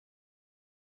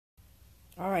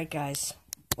Alright, guys.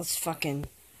 Let's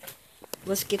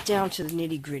get down to the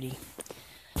nitty gritty.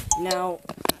 Now,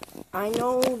 I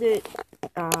know that,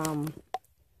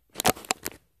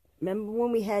 remember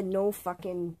when we had no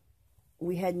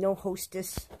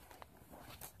Hostess,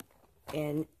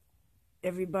 and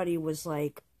everybody was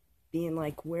like, being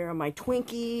like, where are my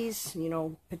Twinkies, you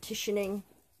know, petitioning.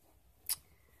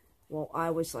 Well,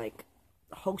 I was like,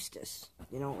 Hostess,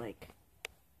 you know, like,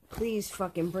 please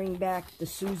fucking bring back the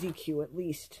Suzy Q at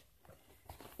least.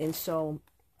 And so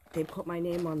they put my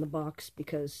name on the box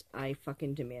because I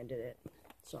fucking demanded it.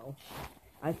 So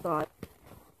I thought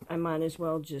I might as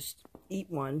well just eat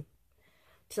one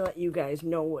to let you guys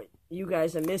know what you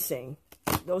guys are missing.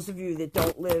 Those of you that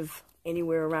don't live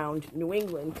anywhere around New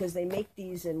England, because they make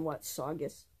these in what,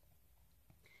 Saugus?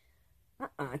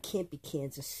 It can't be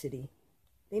Kansas City.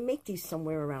 They make these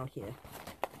somewhere around here.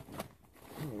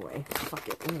 Anyway, fuck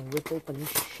it. I'm gonna rip open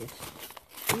this shit.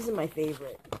 These are my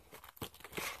favorite.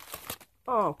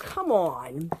 Oh, come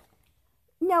on.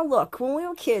 Now look, when we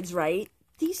were kids, right?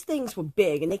 These things were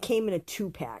big, and they came in a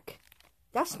 2-pack.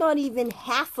 That's not even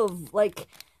half of, like,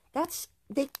 that's,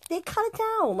 they cut it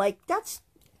down. Like, that's,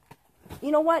 you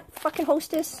know what? Fucking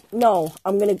Hostess. No,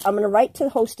 I'm gonna write to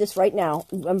Hostess right now.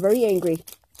 I'm very angry.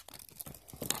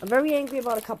 I'm very angry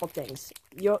about a couple things.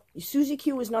 Your Suzy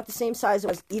Q is not the same size it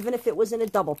was, even if it was in a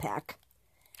double pack.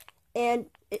 And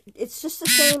it's just the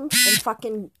same and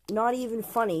fucking not even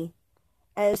funny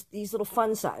as these little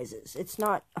fun sizes. It's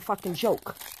not a fucking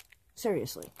joke.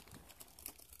 Seriously.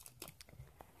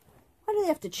 Why do they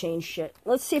have to change shit?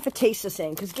 Let's see if it tastes the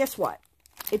same, because guess what?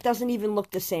 It doesn't even look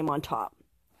the same on top.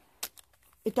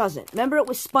 It doesn't. Remember, it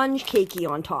was sponge cakey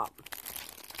on top.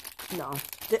 No.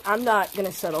 I'm not going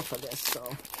to settle for this, so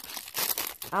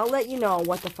I'll let you know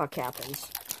what the fuck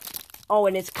happens. Oh,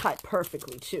 and it's cut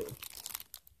perfectly, too.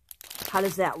 How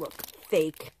does that look?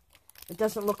 Fake. It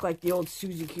doesn't look like the old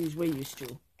Suzy Q's we're used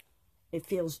to. It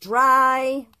feels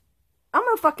dry. I'm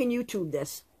going to fucking YouTube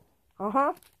this.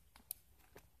 Uh-huh.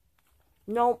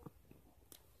 Nope.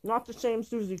 Not the same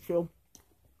Suzy Q.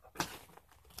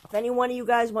 If any one of you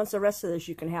guys wants the rest of this,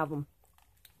 you can have them.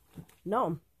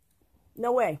 No.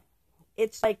 No way.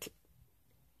 It's like,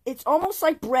 it's almost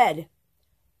like bread.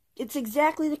 It's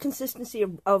exactly the consistency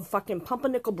of fucking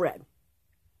pumpernickel bread.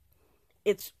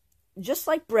 It's just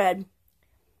like bread.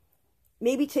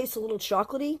 Maybe tastes a little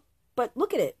chocolatey, but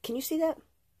look at it. Can you see that?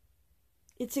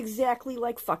 It's exactly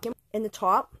like fucking in the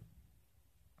top.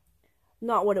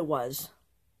 Not what it was.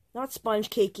 Not sponge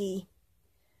cakey.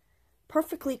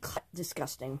 Perfectly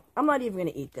disgusting. I'm not even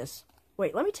going to eat this.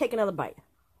 Wait, let me take another bite.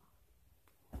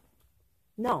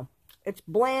 No. It's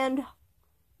bland.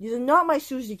 These are not my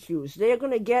Suzy Q's. They're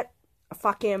going to get a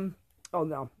fucking... Oh,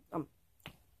 no.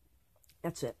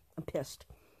 That's it. I'm pissed.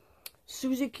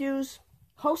 Suzy Q's.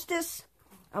 Hostess.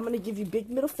 I'm going to give you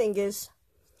big middle fingers.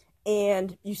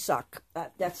 And you suck.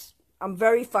 I'm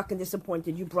very fucking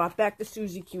disappointed. You brought back the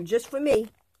Suzy Q just for me.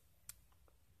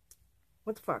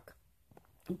 What the fuck?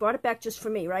 You brought it back just for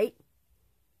me, right?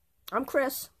 I'm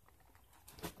Chris.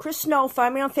 Chris Snow.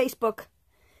 Find me on Facebook.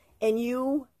 And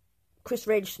you... Chris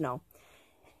Rage Snow.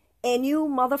 And you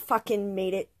motherfucking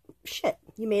made it shit.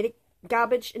 You made it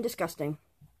garbage and disgusting.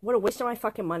 What a waste of my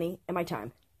fucking money and my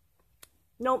time.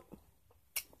 Nope.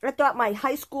 I thought my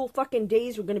high school fucking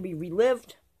days were going to be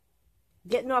relived.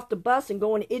 Getting off the bus and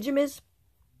going to Ijima's.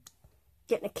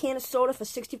 Getting a can of soda for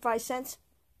 65 cents.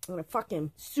 And a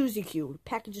fucking Suzy Q. A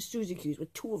package of Suzy Q's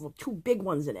with two of them. 2 big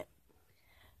ones in it.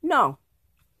 No.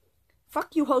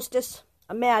 Fuck you, Hostess.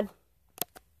 I'm mad.